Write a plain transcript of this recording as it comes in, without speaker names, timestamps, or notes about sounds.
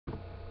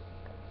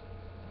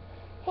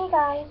Hey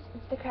guys,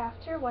 it's the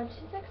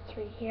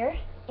Crafter1263 here,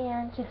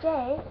 and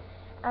today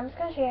I'm just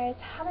going to show you guys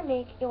how to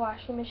make a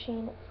washing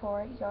machine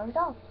for your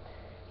doll.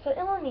 So what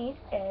it will need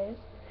is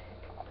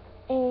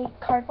a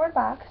cardboard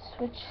box,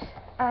 which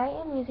I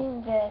am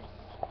using this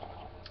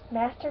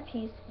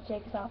Masterpiece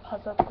Jigsaw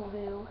Puzzle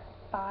Glue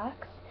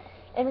box,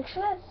 and make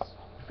sure that's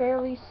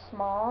fairly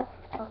small.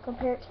 I'll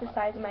compare it to the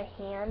size of my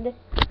hand.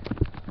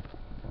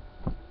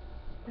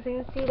 As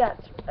you can see,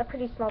 that's a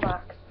pretty small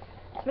box.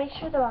 So make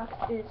sure the box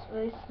is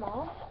really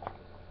small.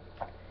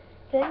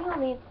 Then you'll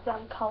need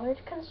some colored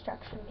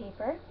construction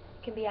paper.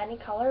 It can be any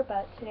color,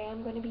 but today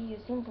I'm going to be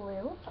using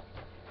blue.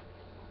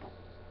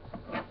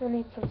 You'll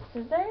need some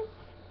scissors,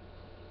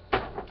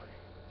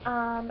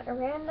 a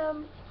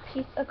random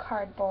piece of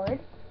cardboard,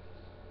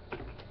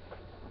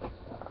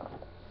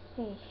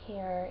 see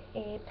here,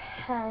 a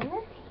pen,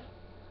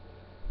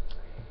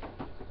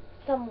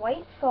 some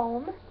white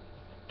foam,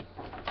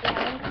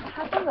 and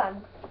half a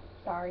lemon.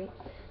 Sorry.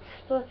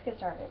 So let's get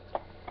started.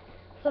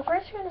 So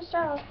first you're going to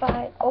start off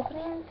by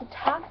opening the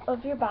top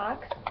of your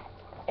box,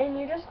 and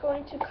you're just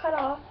going to cut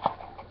off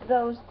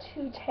those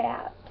two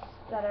tabs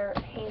that are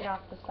hanging off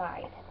the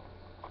side.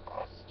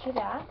 Just do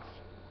that.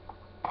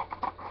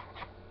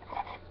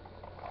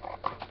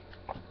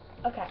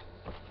 Okay,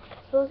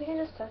 so those you can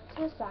just set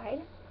to the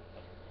side.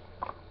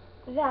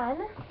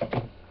 Then,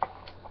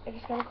 you're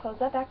just going to close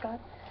that back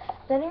up.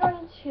 Then you're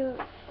going to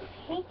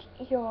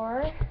take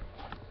your,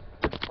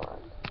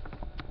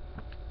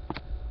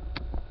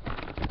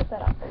 put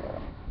that up a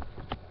little.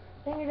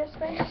 Then you're just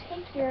going to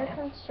take your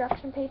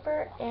construction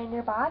paper and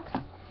your box,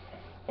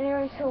 and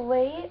you're going to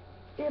lay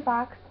your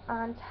box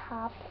on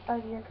top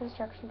of your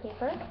construction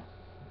paper.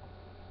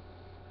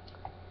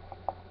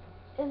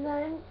 And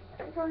then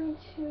you're going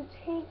to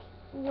take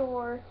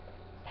your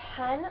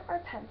pen or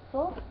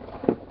pencil,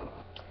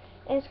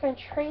 and it's going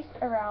to trace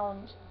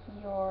around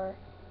your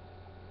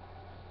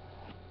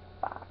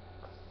box.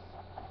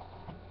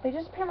 You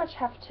just pretty much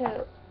have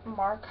to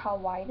mark how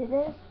wide it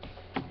is.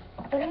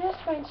 Then you're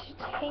just going to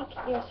take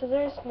your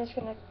scissors and just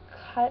going to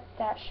cut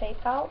that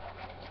shape out.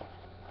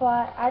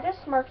 But I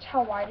just marked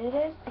how wide it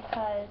is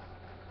because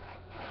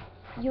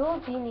you will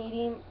be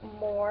needing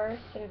more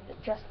than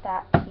just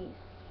that piece.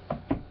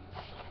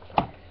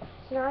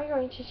 So now you're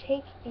going to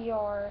take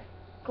your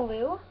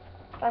glue.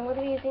 So I'm going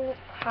to be using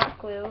hot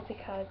glue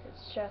because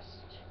it's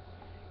just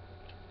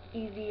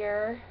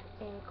easier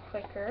and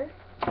quicker.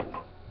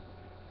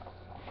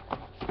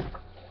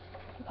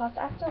 Plus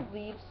I have to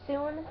leave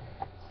soon,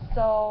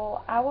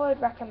 so I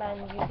would recommend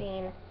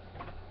using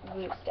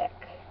glue stick,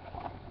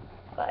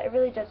 but it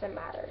really doesn't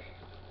matter.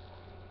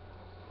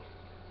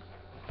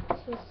 So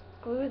just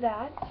glue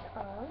that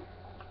on,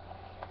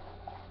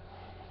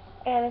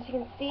 and as you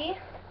can see,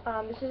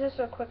 this is just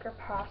a quicker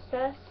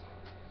process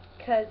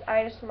because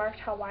I just marked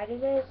how wide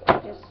it is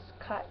and just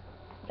cut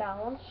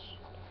down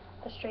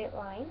a straight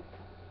line.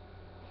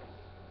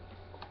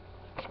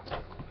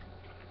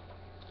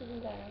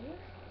 And then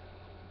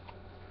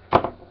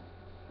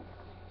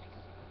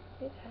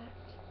do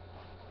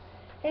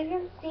that. As you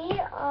can see,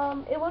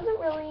 it wasn't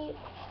really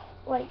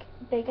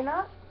big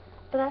enough,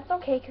 but that's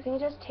okay because you can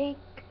just take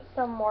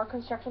some more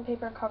construction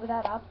paper and cover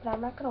that up, but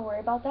I'm not going to worry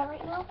about that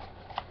right now.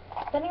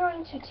 Then you're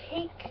going to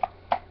take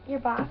your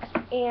box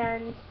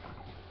and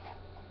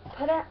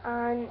put it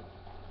on,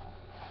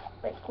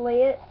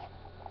 lay it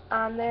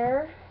on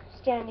there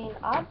standing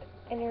up,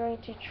 and you're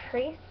going to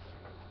trace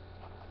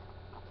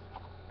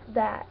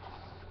that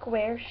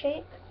square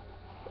shape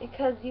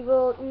because you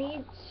will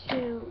need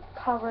to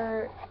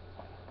cover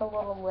the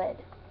little lid.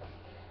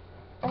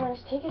 And then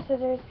just take your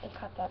scissors and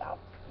cut that out.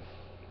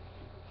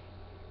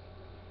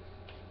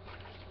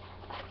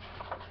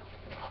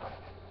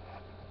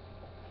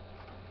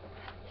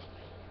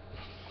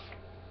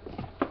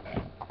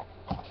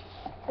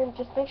 And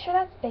just make sure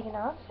that's big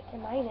enough,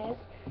 and mine is,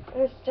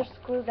 and just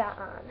glue that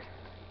on.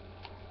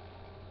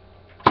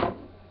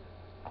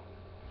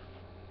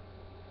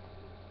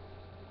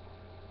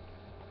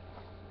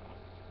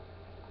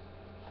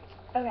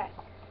 Okay,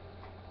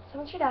 so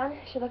once you're done, it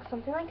should look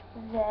something like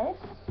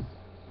this.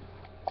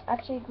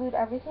 After you glued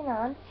everything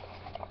on,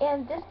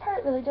 and this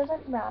part really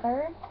doesn't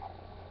matter.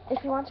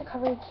 If you want to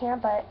cover, you can,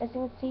 but as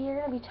you can see,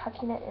 you're going to be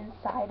tucking it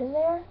inside of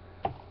there.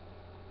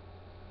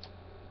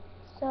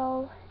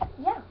 So,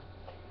 yeah.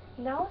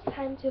 Now it's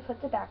time to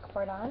put the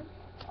backboard on.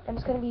 I'm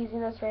just going to be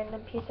using this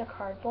random piece of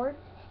cardboard.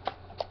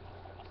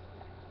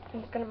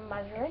 I'm just going to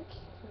measure it.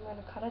 I'm going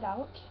to cut it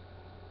out.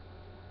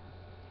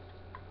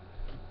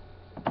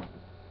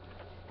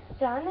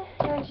 Then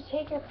you're going to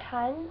take your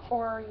pen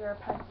or your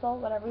pencil,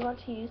 whatever you want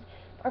to use,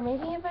 or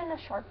maybe even a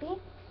Sharpie,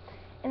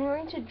 and you're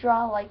going to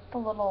draw the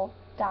little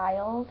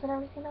dials and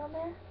everything on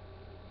there.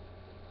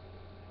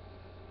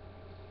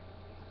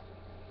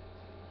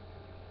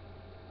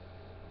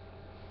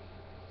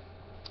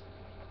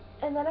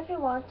 And then if you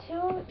want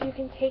to, you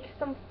can take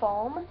some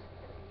foam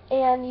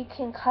and you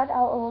can cut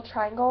out a little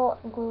triangle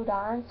and glue it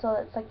on so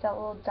it's like that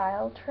little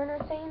dial turner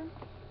thing.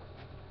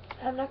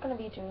 I'm not going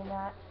to be doing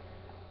that.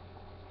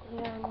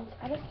 And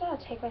I'm just going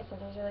to take my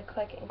scissors really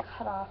quick and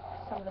cut off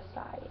some of the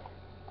side.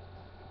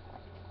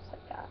 Just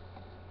like that.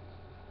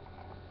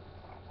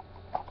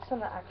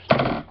 Some of the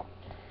extra.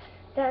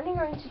 Then you're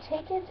going to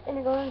take it and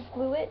you're going to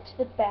glue it to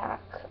the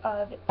back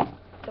of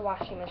the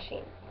washing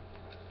machine.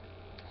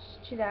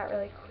 Just do that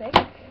really quick.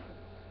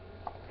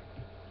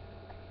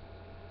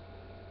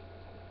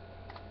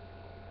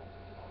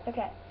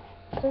 Okay,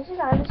 so this is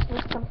just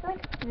look something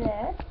like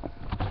this.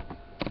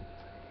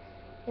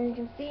 And you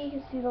can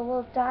see the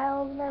little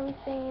dials and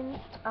everything.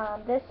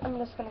 This I'm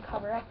just going to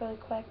cover up really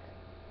quick.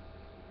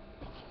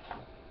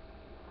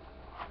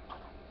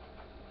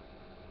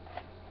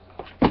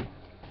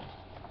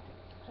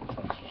 That's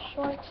way too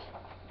short.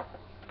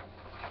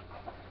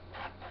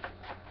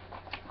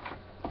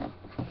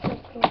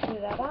 Just going to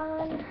glue that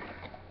on.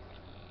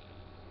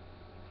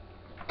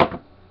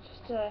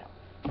 Just a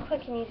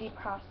quick and easy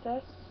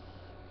process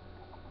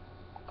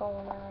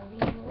going on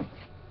here.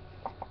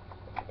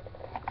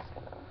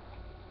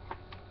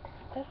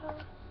 Just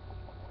gonna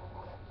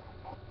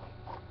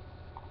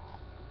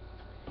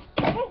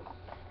okay,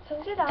 so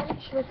once you're done, it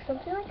should look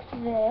something like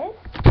this.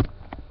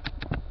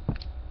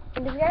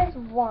 And if you guys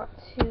want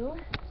to,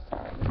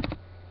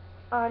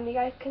 you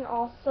guys can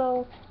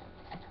also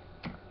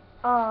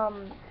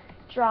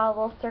draw a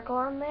little circle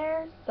on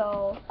there,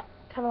 so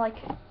kind of like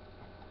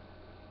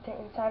the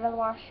inside of the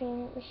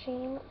washing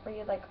machine, where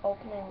you like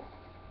open and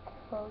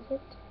close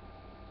it.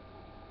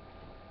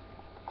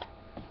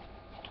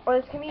 Or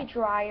this can be a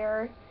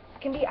dryer.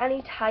 It can be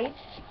any type,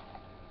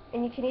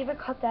 and you can even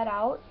cut that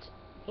out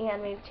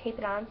and maybe tape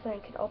it on so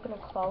it can open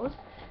and close.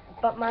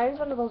 But mine's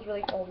one of those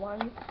really old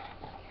ones.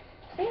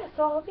 So yeah,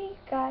 so I hope you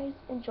guys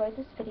enjoyed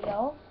this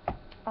video.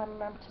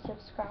 Remember to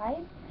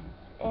subscribe.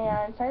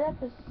 And sorry that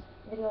this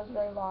video is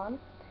really long.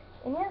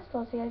 And yeah, so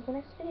I'll see you guys in the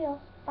next video.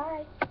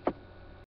 Bye!